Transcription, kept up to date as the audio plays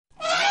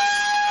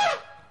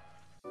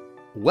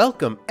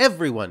Welcome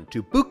everyone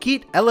to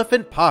Bukit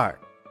Elephant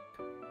Park.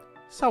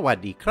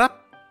 Sawadee krap.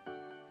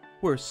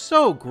 We're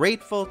so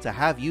grateful to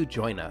have you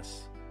join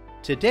us.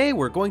 Today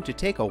we're going to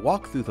take a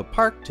walk through the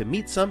park to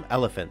meet some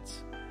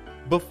elephants.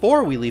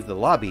 Before we leave the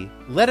lobby,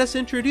 let us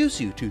introduce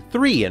you to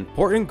three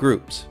important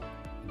groups: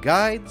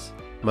 guides,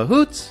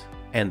 mahouts,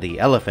 and the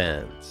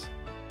elephants.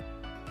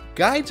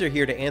 Guides are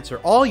here to answer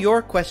all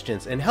your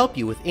questions and help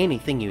you with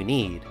anything you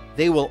need.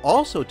 They will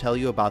also tell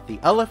you about the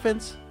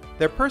elephants,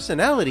 their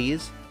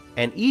personalities,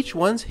 and each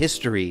one's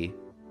history.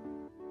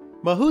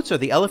 Mahouts are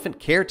the elephant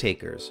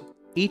caretakers.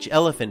 Each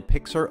elephant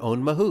picks her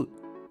own mahout.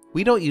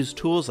 We don't use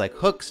tools like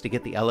hooks to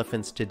get the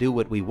elephants to do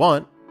what we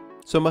want,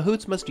 so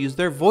mahouts must use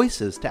their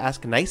voices to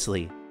ask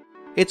nicely.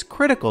 It's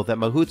critical that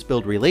mahouts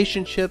build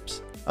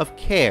relationships of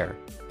care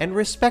and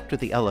respect with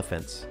the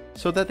elephants,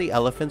 so that the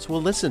elephants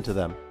will listen to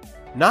them.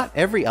 Not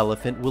every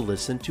elephant will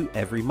listen to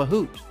every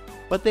mahout,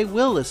 but they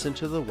will listen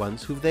to the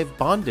ones who they've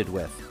bonded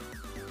with.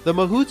 The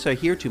mahouts are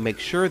here to make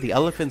sure the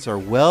elephants are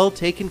well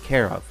taken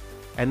care of,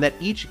 and that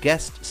each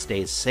guest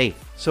stays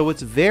safe. So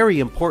it's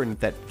very important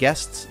that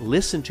guests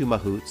listen to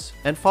mahouts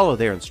and follow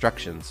their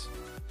instructions.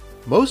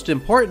 Most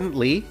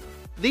importantly,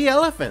 the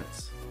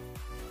elephants.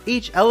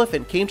 Each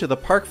elephant came to the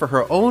park for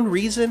her own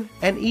reason,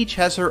 and each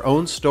has her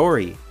own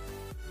story.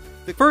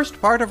 The first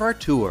part of our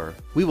tour,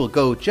 we will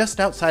go just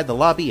outside the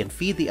lobby and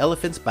feed the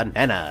elephants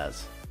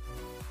bananas.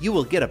 You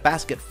will get a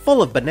basket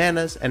full of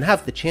bananas and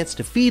have the chance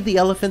to feed the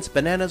elephants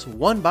bananas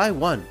one by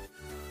one.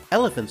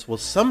 Elephants will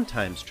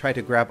sometimes try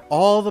to grab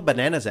all the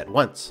bananas at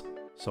once,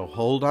 so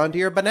hold on to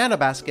your banana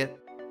basket.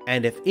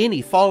 And if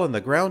any fall on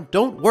the ground,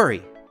 don't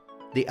worry.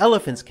 The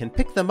elephants can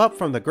pick them up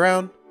from the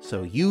ground,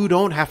 so you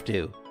don't have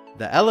to.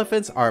 The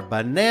elephants are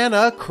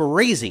banana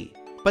crazy,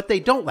 but they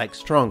don't like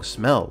strong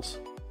smells.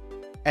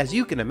 As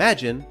you can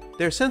imagine,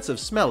 their sense of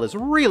smell is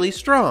really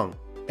strong,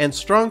 and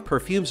strong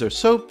perfumes or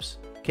soaps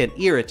can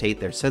irritate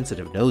their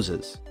sensitive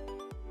noses.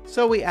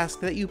 So we ask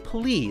that you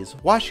please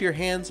wash your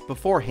hands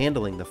before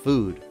handling the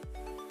food.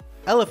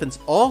 Elephants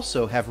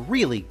also have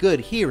really good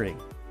hearing,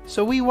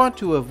 so we want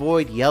to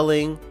avoid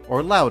yelling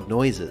or loud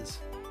noises.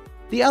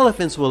 The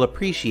elephants will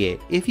appreciate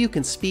if you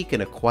can speak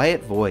in a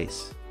quiet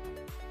voice.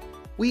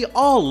 We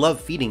all love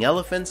feeding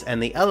elephants,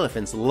 and the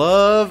elephants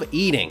love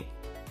eating.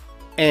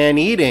 And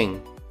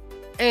eating.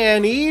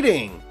 And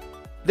eating!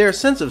 Their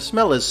sense of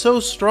smell is so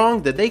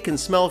strong that they can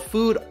smell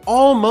food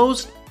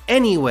almost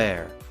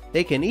anywhere.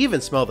 They can even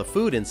smell the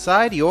food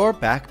inside your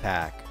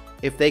backpack.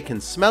 If they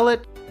can smell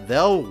it,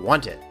 they'll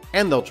want it,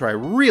 and they'll try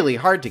really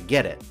hard to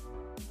get it.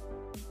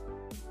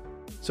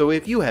 So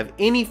if you have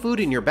any food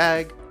in your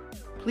bag,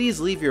 please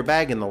leave your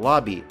bag in the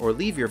lobby or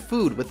leave your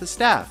food with the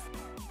staff.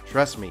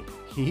 Trust me,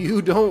 you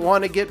don't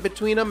want to get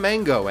between a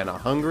mango and a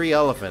hungry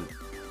elephant.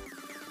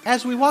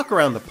 As we walk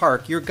around the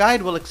park, your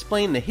guide will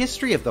explain the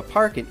history of the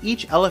park and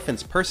each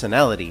elephant's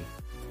personality.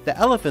 The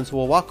elephants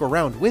will walk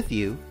around with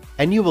you,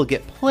 and you will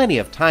get plenty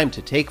of time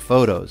to take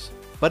photos.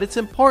 But it's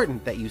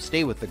important that you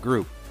stay with the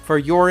group, for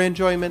your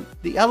enjoyment,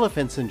 the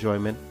elephants'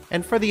 enjoyment,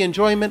 and for the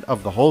enjoyment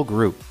of the whole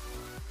group.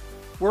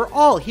 We're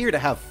all here to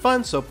have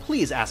fun, so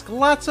please ask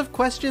lots of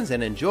questions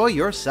and enjoy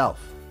yourself.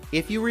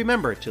 If you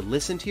remember to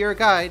listen to your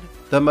guide,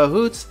 the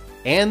mahouts,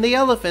 and the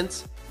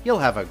elephants, you'll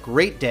have a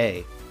great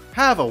day.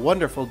 Have a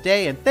wonderful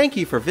day, and thank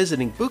you for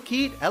visiting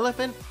Bukit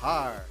Elephant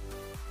Park.